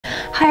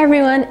Hi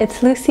everyone,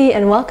 it's Lucy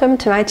and welcome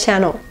to my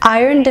channel.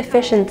 Iron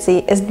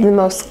deficiency is the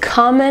most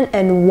common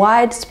and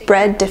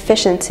widespread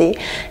deficiency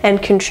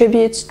and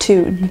contributes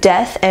to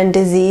death and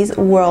disease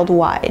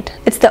worldwide.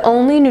 It's the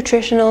only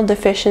nutritional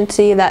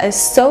deficiency that is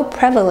so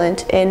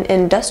prevalent in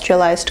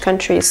industrialized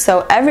countries,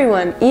 so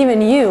everyone, even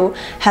you,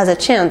 has a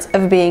chance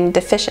of being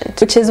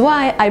deficient. Which is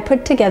why I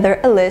put together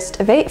a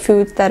list of 8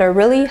 foods that are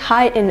really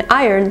high in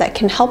iron that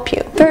can help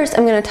you. First,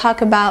 I'm going to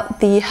talk about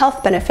the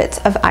health benefits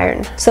of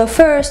iron. So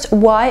first,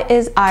 why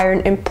is iron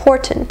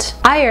important?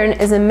 Iron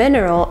is a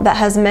mineral that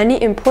has many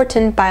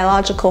important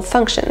biological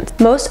functions.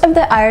 Most of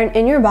the iron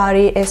in your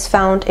body is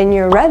found in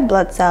your red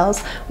blood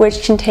cells,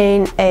 which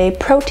contain a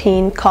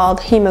protein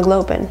called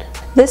hemoglobin.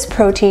 This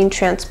protein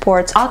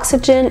transports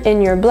oxygen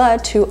in your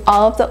blood to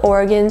all of the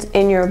organs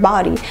in your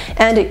body,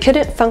 and it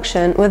couldn't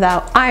function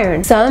without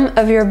iron. Some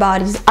of your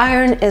body's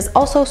iron is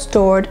also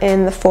stored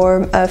in the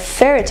form of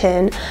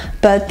ferritin,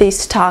 but these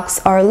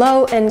stocks are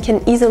low and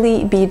can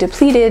easily be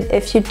depleted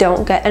if you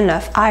don't get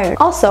enough iron.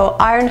 Also,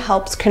 iron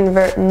helps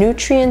convert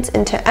nutrients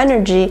into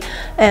energy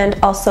and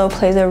also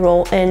plays a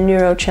role in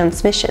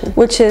neurotransmission,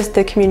 which is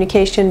the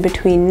communication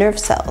between nerve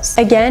cells.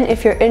 Again,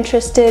 if you're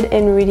interested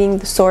in reading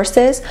the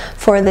sources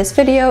for this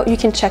video, you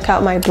can check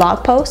out my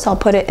blog post. I'll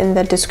put it in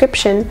the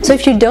description. So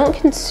if you don't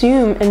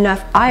consume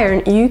enough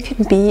iron, you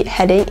could be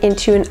heading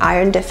into an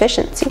iron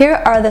deficiency.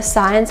 Here are the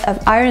signs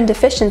of iron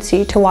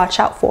deficiency to watch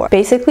out for.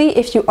 Basically,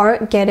 if you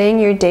aren't getting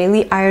your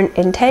daily iron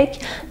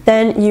intake,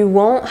 then you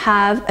won't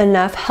have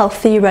enough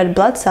healthy red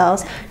blood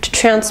cells to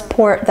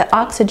transport the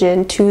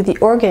oxygen to the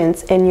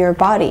organs in your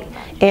body,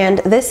 and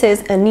this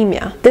is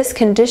anemia. This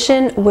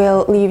condition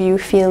will leave you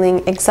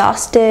feeling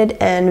exhausted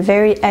and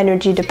very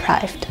energy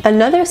deprived.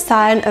 Another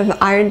sign of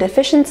iron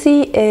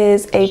deficiency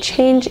is a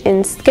change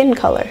in skin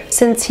color.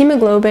 Since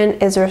hemoglobin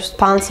is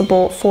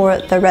responsible for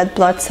the red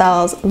blood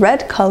cells'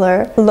 red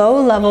color,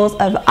 low levels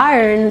of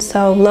iron,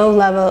 so low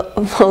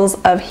levels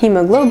of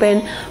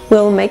hemoglobin,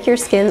 will make your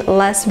skin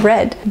less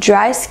red.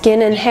 Dry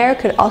skin and hair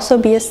could also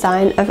be a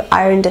sign of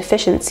iron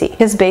deficiency,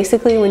 because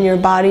basically when your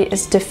body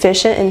is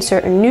deficient in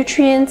certain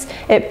nutrients,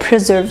 it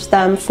preserves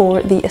them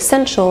for the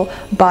essential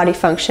body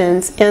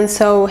functions, and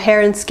so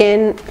hair and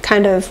skin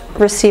kind of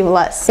receive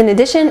less. In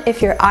addition,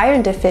 if you're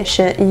iron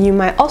deficient, you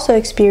might also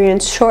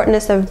experience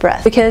shortness of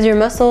breath because your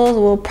muscles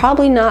will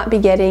probably not be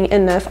getting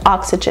enough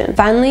oxygen.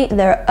 Finally,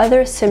 there are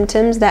other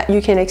symptoms that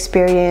you can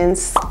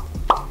experience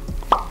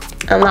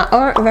and that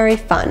aren't very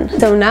fun.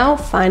 So now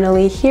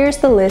finally, here's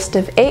the list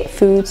of 8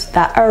 foods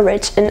that are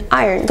rich in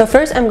iron. So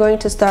first I'm going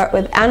to start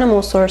with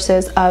animal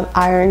sources of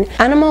iron.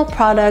 Animal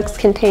products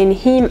contain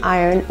heme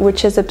iron,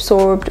 which is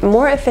absorbed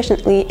more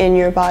efficiently in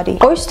your body.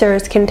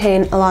 Oysters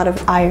contain a lot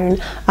of iron.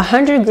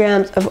 100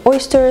 grams of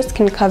oysters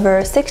can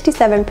cover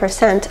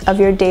 67% of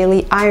your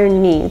daily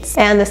iron needs.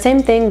 And the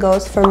same thing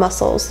goes for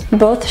mussels.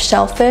 Both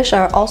shellfish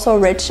are also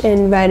rich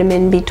in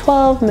vitamin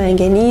B12,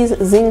 manganese,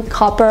 zinc,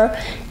 copper,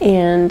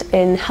 and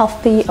in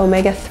healthy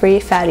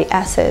omega-3 fatty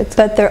acids,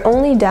 but their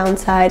only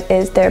downside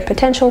is their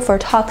potential for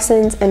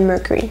toxins and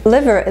mercury.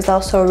 Liver is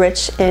also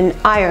rich in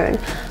iron.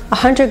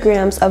 100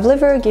 grams of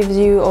liver gives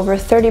you over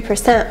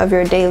 30% of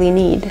your daily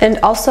need. And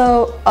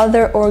also,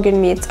 other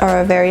organ meats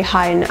are very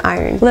high in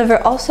iron. Liver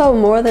also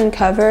more than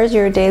covers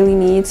your daily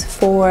needs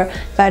for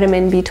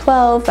vitamin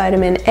B12,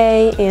 vitamin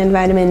A, and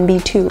vitamin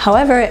B2.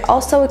 However, it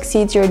also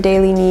exceeds your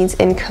daily needs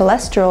in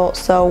cholesterol,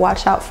 so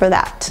watch out for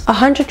that.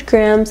 100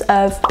 grams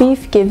of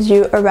beef gives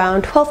you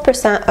around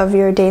 12% of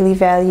your daily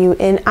value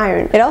in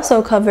iron. It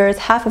also covers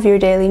half of your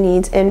daily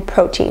needs in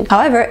protein.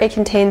 However, it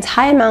contains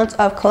high amounts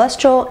of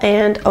cholesterol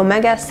and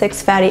omega-6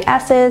 fatty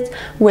acids,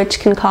 which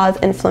can cause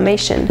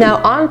inflammation. Now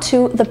on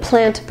to the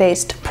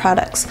plant-based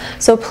products.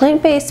 So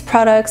plant-based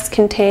products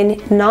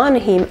contain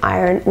non-heme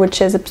iron,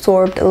 which is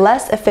absorbed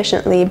less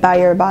efficiently by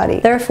your body.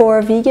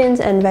 Therefore,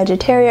 vegans and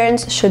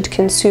vegetarians should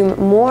consume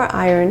more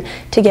iron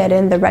to get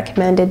in the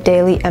recommended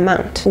daily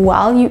amount.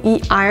 While you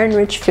eat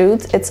iron-rich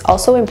foods, it's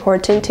also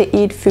important to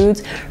eat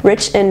foods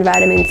rich in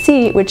vitamin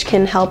C, which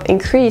can help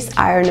increase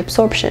iron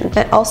absorption.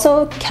 And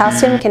also,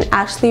 calcium can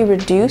actually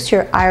reduce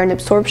your iron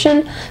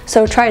absorption,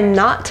 so try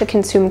not to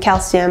consume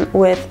calcium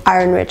with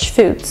iron-rich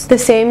foods. The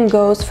same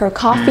goes for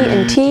coffee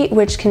and tea,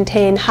 which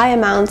contain high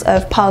amounts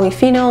of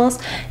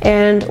polyphenols,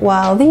 and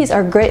while these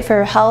are great for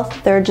your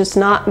health, they're just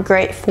not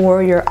great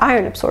for your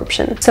iron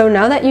absorption. So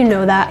now that you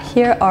know that,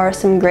 here are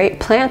some great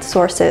plant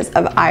sources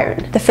of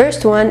iron. The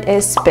first one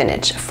is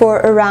spinach. For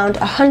around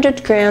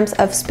 100 grams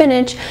of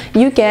spinach,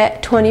 you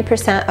get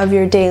 20% of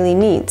your daily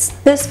needs.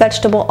 This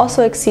vegetable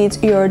also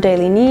exceeds your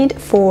daily need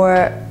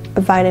for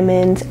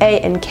vitamins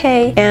A and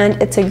K,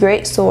 and it's a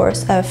great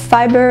source of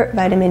fiber,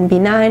 vitamin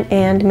B9,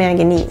 and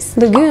manganese.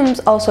 Legumes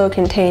also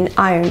contain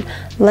iron.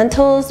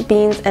 Lentils,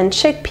 beans, and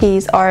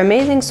chickpeas are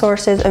amazing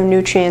sources of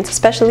nutrients,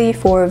 especially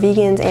for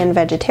vegans and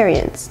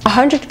vegetarians.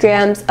 100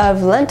 grams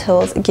of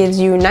lentils gives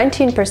you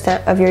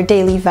 19% of your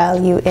daily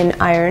value in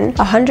iron.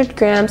 100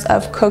 grams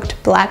of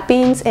cooked black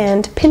beans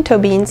and pinto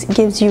beans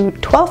gives you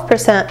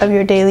 12% of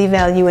your daily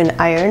value in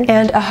iron.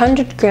 And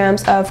 100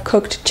 grams of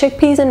cooked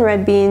chickpeas and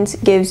red beans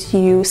gives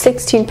you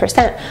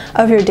 16%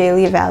 of your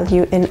daily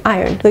value in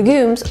iron.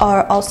 Legumes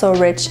are also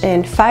rich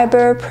in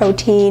fiber,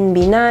 protein,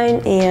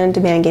 B9,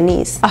 and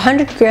manganese.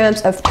 100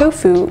 grams of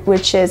tofu,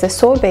 which is a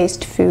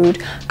soy-based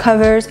food,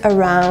 covers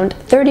around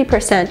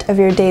 30% of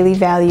your daily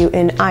value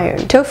in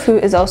iron. Tofu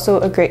is also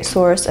a great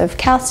source of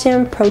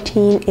calcium,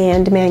 protein,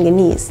 and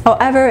manganese.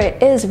 However,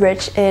 it is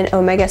rich in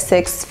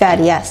omega-6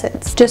 fatty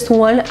acids. Just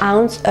 1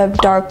 ounce of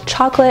dark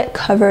chocolate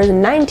covers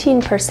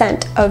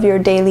 19% of your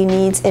daily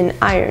needs in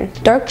iron.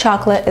 Dark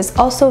chocolate is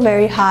also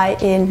very high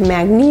in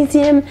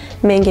magnesium,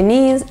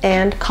 manganese,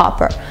 and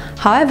copper.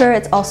 However,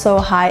 it's also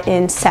high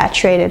in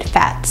saturated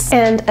fats.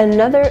 And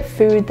another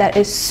food that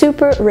is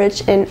super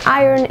rich in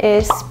iron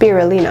is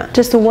spirulina.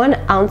 Just 1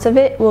 ounce of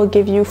it will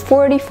give you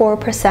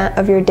 44%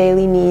 of your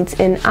daily needs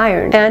in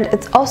iron. And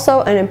it's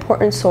also an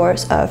important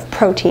source of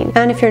protein.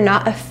 And if you're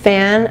not a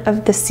fan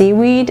of the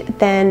seaweed,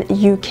 then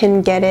you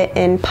can get it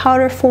in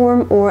powder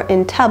form or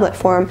in tablet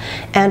form,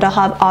 and I'll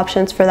have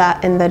options for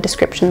that in the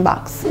description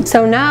box.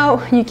 So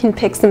now you can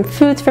pick some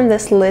foods from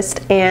this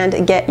list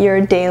and get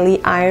your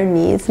daily iron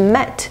needs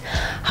met.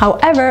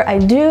 However, I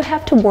do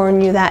have to warn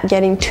you that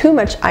getting too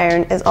much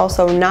iron is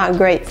also not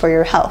great for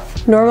your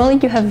health. Normally,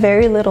 you have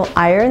very little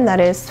iron that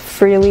is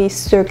freely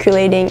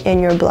circulating in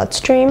your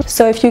bloodstream.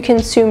 So if you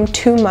consume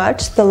too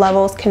much, the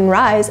levels can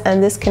rise,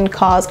 and this can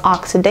cause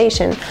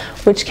oxidation,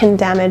 which can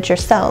damage your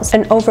cells.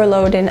 An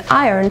overload in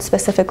iron,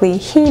 specifically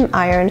heme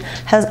iron,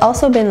 has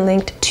also been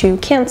linked to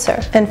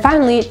cancer. And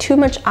finally, too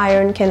much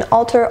iron can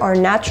alter our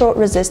natural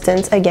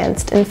resistance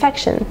against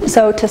infection.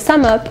 So to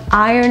sum up,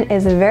 iron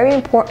is a very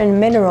important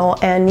mineral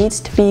and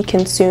needs to be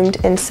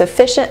consumed in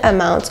sufficient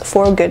amounts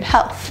for good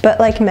health. But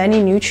like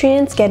many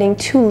nutrients, getting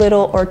too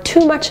little or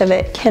too much of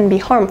it can be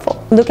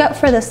harmful. Look out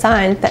for the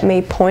signs that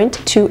may point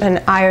to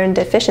an iron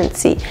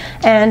deficiency,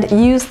 and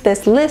use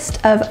this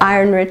list of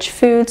iron-rich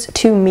foods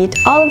to meet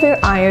all of your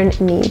iron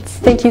needs.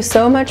 Thank you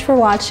so much for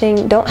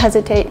watching. Don't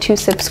hesitate to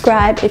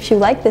subscribe if you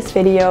like this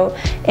video,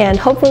 and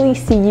hopefully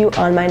see you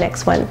on my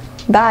next one.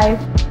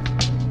 Bye!